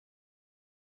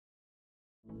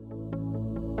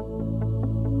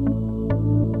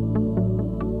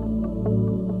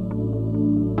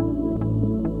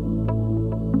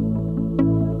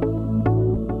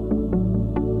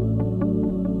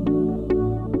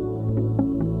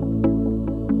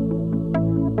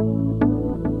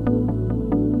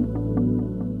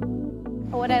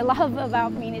love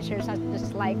about MiniChurch, not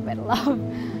just like, but love,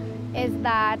 is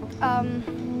that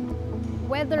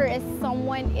whether it's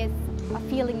someone is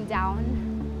feeling down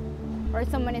or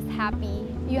someone is happy,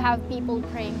 you have people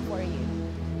praying for you.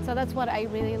 So that's what I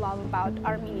really love about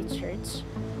our MiniChurch.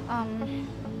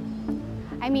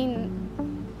 I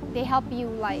mean, they help you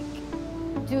like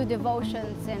do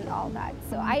devotions and all that.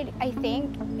 So I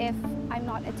think if I'm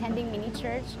not attending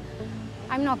MiniChurch,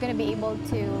 I'm not going to be able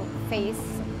to face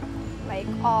like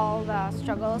all the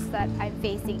struggles that I'm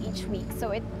facing each week.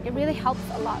 So it really helps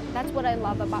a lot. That's what I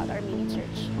love about our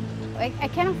MiniChurch. I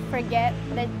cannot forget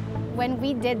that when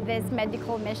we did this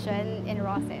medical mission in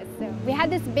Roses. So we had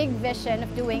this big vision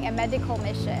of doing a medical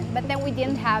mission, but then we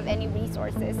didn't have any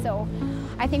resources. So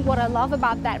I think what I love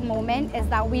about that moment is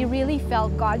that we really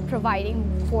felt God providing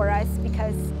for us,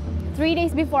 because 3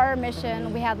 days before our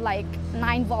mission, we had like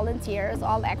 9 volunteers,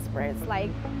 all experts,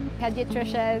 like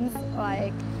pediatricians,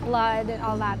 like blood and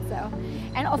all that. So,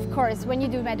 and of course, when you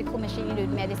do medical mission, you do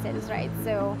medicines, right?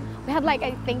 So we had like,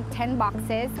 I think 10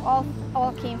 boxes,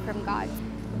 all came from God.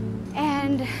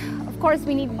 And of course,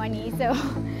 we need money. So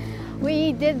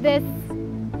we did this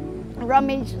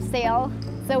rummage sale.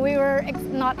 So we were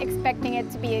not expecting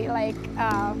it to be like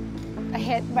a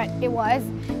hit, but it was.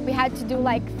 We had to do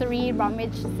like 3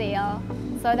 rummage sale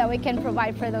so that we can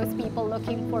provide for those people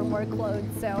looking for more clothes.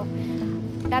 So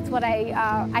that's what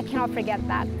I cannot forget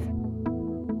that.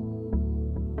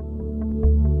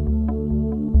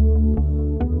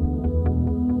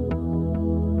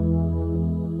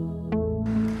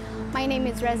 My name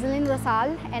is Rezielyn,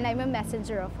 and I'm a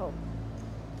messenger of hope.